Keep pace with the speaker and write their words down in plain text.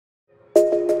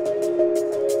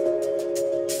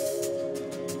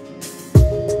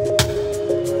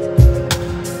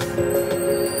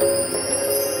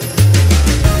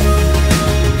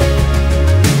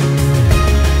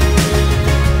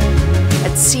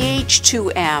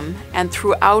CH2M and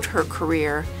throughout her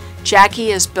career, Jacque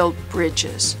has built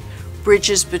bridges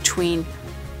between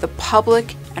the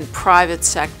public and private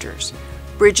sectors,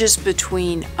 bridges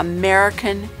between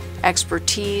American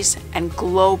expertise and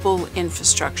global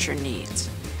infrastructure needs.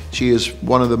 She is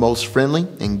one of the most friendly,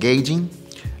 engaging,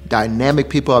 dynamic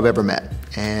people I've ever met,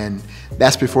 and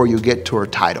that's before you get to her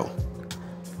title.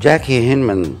 Jacqueline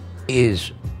Hinman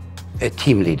is a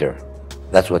team leader.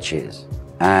 That's what she is.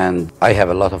 And I have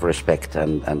a lot of respect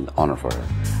and honor for her.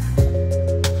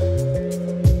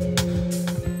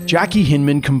 Jacque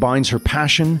Hinman combines her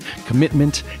passion,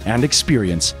 commitment, and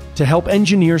experience to help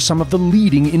engineer some of the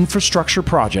leading infrastructure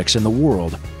projects in the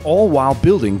world, all while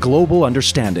building global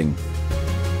understanding.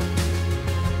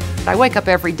 I wake up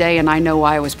every day and I know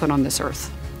why I was put on this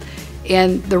earth.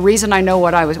 And the reason I know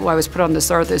why I was put on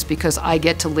this earth is because I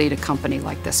get to lead a company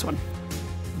like this one.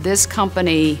 This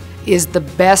company is the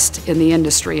best in the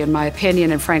industry, in my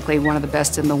opinion, and frankly, one of the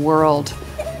best in the world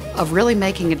of really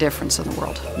making a difference in the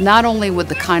world. Not only with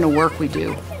the kind of work we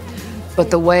do,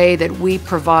 but the way that we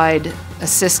provide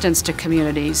assistance to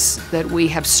communities, that we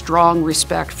have strong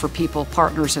respect for people,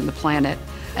 partners in the planet,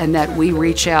 and that we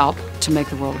reach out to make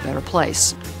the world a better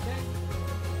place.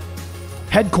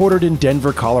 Headquartered in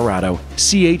Denver, Colorado,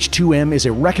 CH2M is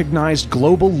a recognized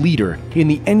global leader in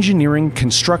the engineering,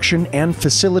 construction, and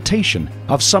facilitation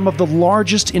of some of the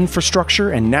largest infrastructure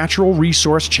and natural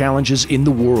resource challenges in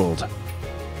the world.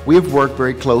 We have worked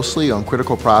very closely on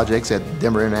critical projects at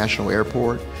Denver International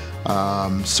Airport.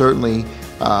 Certainly,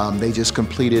 they just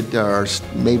completed, or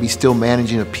maybe still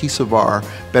managing, a piece of our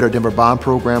Better Denver Bond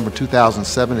program for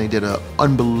 2007. They did an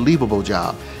unbelievable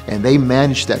job, and they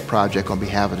managed that project on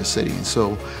behalf of the city. And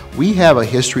so we have a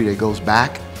history that goes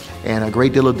back, and a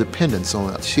great deal of dependence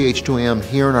on CH2M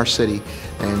here in our city,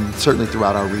 and certainly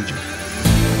throughout our region.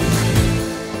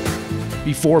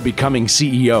 Before becoming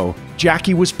CEO, Jacque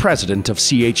was president of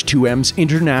CH2M's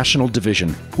international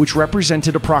division, which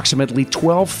represented approximately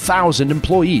 12,000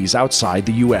 employees outside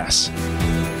the U.S.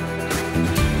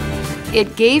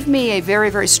 It gave me a very,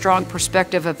 very strong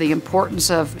perspective of the importance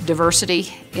of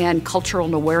diversity and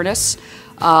cultural awareness,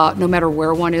 no matter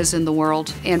where one is in the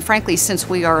world. And frankly, since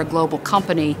we are a global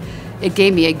company, it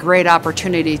gave me a great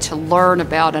opportunity to learn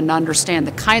about and understand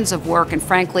the kinds of work and,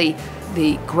 frankly,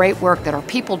 the great work that our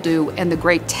people do and the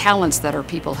great talents that our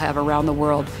people have around the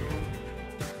world.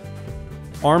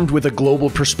 Armed with a global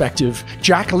perspective,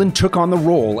 Jacqueline took on the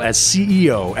role as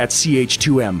CEO at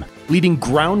CH2M, leading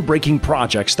groundbreaking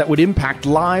projects that would impact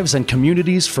lives and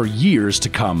communities for years to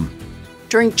come.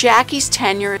 During Jacque's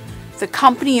tenure, the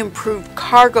company improved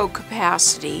cargo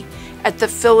capacity at the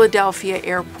Philadelphia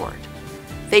airport.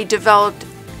 They developed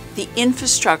the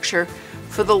infrastructure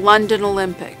for the London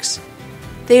Olympics.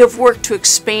 They have worked to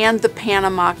expand the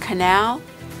Panama Canal,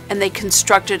 and they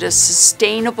constructed a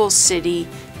sustainable city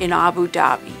in Abu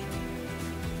Dhabi.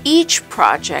 Each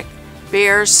project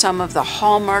bears some of the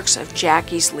hallmarks of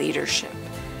Jacque's leadership,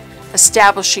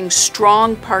 establishing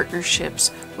strong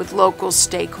partnerships with local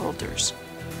stakeholders,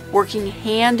 working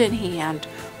hand in hand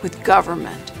with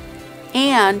government,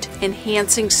 and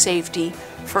enhancing safety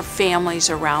for families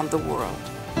around the world.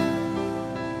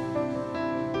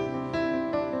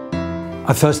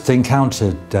 I first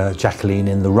encountered Jacqueline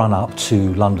in the run-up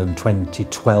to London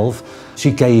 2012.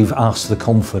 She gave us the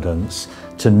confidence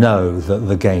to know that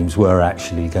the Games were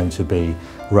actually going to be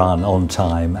run on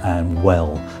time and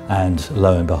well, and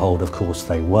lo and behold, of course,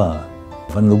 they were.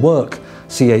 And the work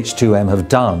CH2M have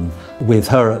done with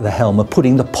her at the helm of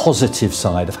putting the positive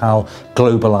side of how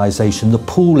globalization, the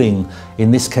pooling,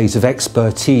 in this case, of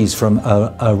expertise from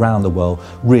around the world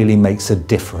really makes a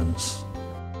difference.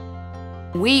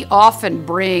 We often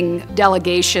bring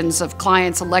delegations of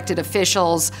clients, elected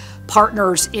officials,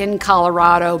 partners in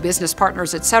Colorado, business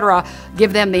partners, etc.,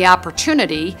 give them the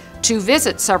opportunity to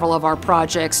visit several of our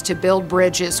projects, to build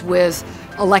bridges with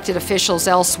elected officials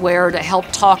elsewhere, to help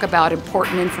talk about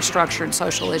important infrastructure and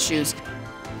social issues.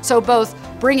 So both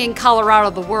bringing Colorado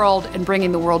to the world and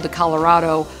bringing the world to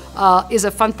Colorado is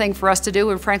a fun thing for us to do,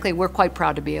 and frankly, we're quite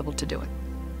proud to be able to do it.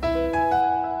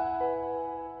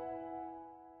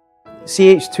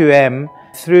 CH2M,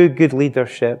 through good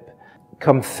leadership,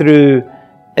 come through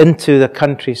into the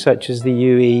country such as the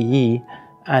UAE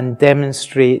and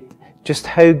demonstrate just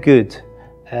how good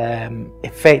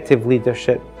effective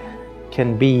leadership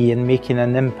can be in making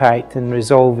an impact in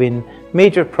resolving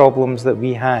major problems that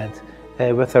we had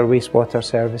with our wastewater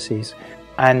services.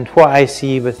 And what I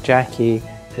see with Jacque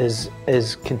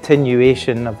is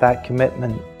continuation of that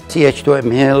commitment.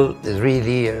 CH2M Hill is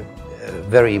really a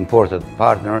very important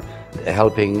partner,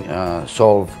 helping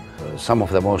solve some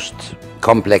of the most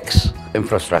complex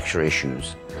infrastructure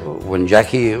issues. When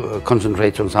Jackie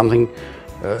concentrates on something,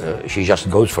 she just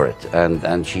goes for it,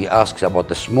 and she asks about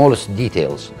the smallest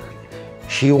details.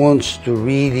 She wants to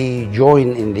really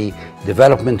join in the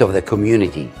development of the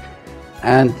community,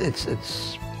 and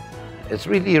it's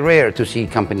really rare to see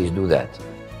companies do that.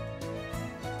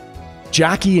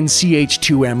 Jackie and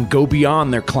CH2M go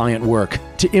beyond their client work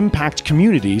to impact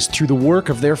communities through the work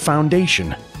of their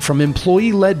foundation, from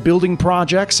employee-led building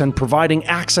projects and providing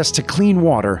access to clean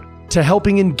water to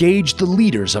helping engage the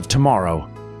leaders of tomorrow.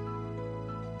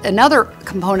 Another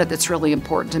component that's really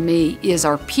important to me is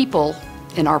our people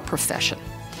in our profession.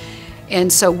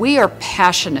 And so we are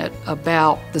passionate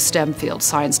about the STEM field,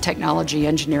 science, technology,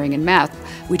 engineering, and math.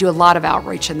 We do a lot of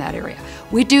outreach in that area.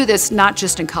 We do this not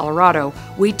just in Colorado,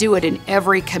 we do it in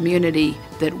every community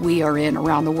that we are in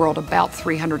around the world, about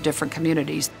 300 different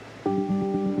communities.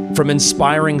 From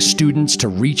inspiring students to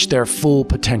reach their full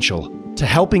potential, to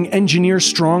helping engineer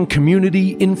strong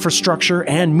community, infrastructure,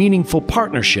 and meaningful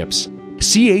partnerships,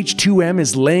 CH2M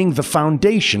is laying the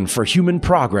foundation for human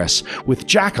progress, with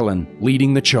Jacqueline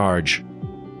leading the charge.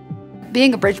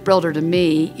 Being a bridge builder to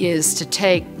me is to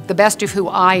take the best of who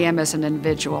I am as an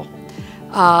individual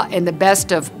and the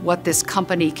best of what this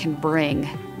company can bring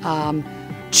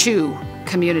to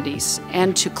communities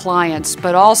and to clients,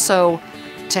 but also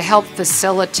to help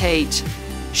facilitate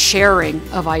sharing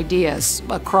of ideas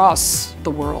across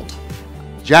the world.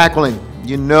 Jacqueline,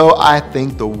 you know I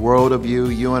think the world of you.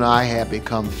 You and I have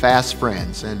become fast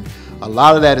friends, and a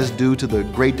lot of that is due to the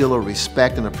great deal of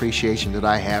respect and appreciation that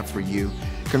I have for you.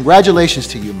 Congratulations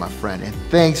to you, my friend, and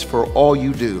thanks for all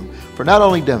you do for not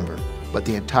only Denver, but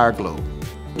the entire globe.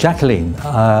 Jacqueline,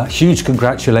 huge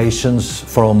congratulations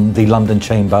from the London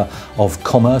Chamber of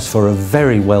Commerce for a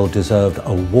very well-deserved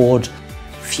award.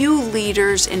 Few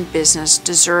leaders in business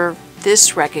deserve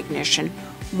this recognition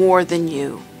more than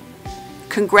you.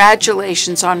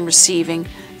 Congratulations on receiving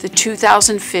the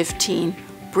 2015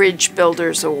 Bridge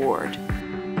Builders Award.